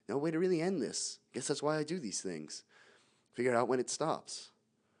No way to really end this. Guess that's why I do these things. Figure out when it stops.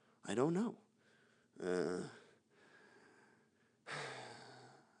 I don't know. I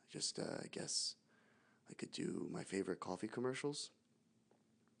guess I could do my favorite coffee commercials.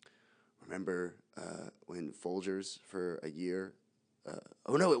 Remember when Folgers for a year?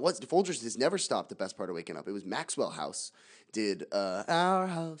 Oh no, it was Folgers has never stopped. The best part of waking up. It was Maxwell House did our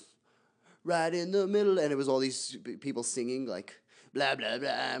house right in the middle, and it was all these people singing like blah blah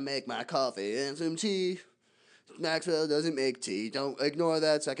blah. Make my coffee and some tea. Maxwell doesn't make tea. Don't ignore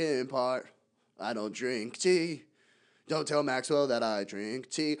that second part. I don't drink tea. Don't tell Maxwell that I drink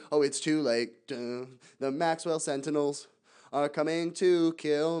tea. Oh, it's too late. The Maxwell Sentinels are coming to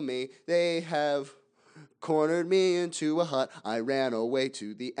kill me. They have cornered me into a hut. I ran away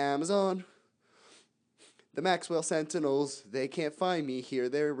to the Amazon. The Maxwell Sentinels, they can't find me here.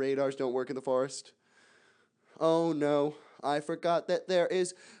 Their radars don't work in the forest. Oh no, I forgot that there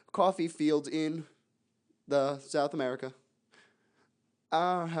is coffee fields in the South America.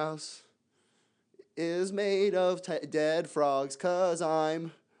 Our house is made of dead frogs, 'cause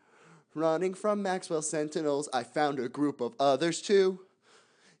I'm running from Maxwell Sentinels. I found a group of others too.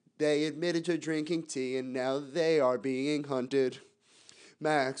 They admitted to drinking tea, and now they are being hunted.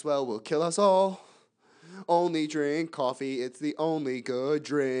 Maxwell will kill us all. Only drink coffee, it's the only good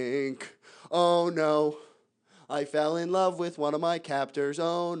drink. Oh no, I fell in love with one of my captors.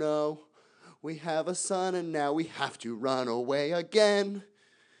 Oh no, we have a son and now we have to run away again.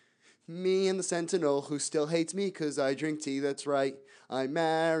 Me and the Sentinel who still hates me 'cause I drink tea, that's right. I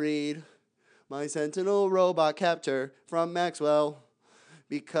married my Sentinel robot captor from Maxwell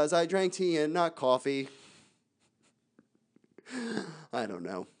because I drank tea and not coffee. I don't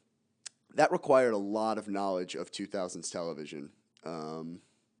know. That required a lot of knowledge of 2000s television.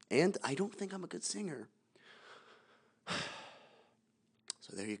 And I don't think I'm a good singer.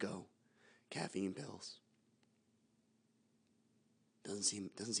 So there you go. Caffeine pills. Doesn't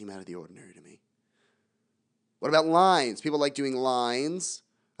seem out of the ordinary to me. What about lines? People like doing lines.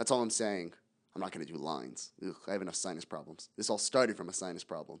 That's all I'm saying. I'm not going to do lines. Ugh, I have enough sinus problems. This all started from a sinus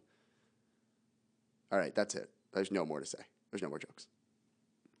problem. All right, that's it. There's no more to say. There's no more jokes.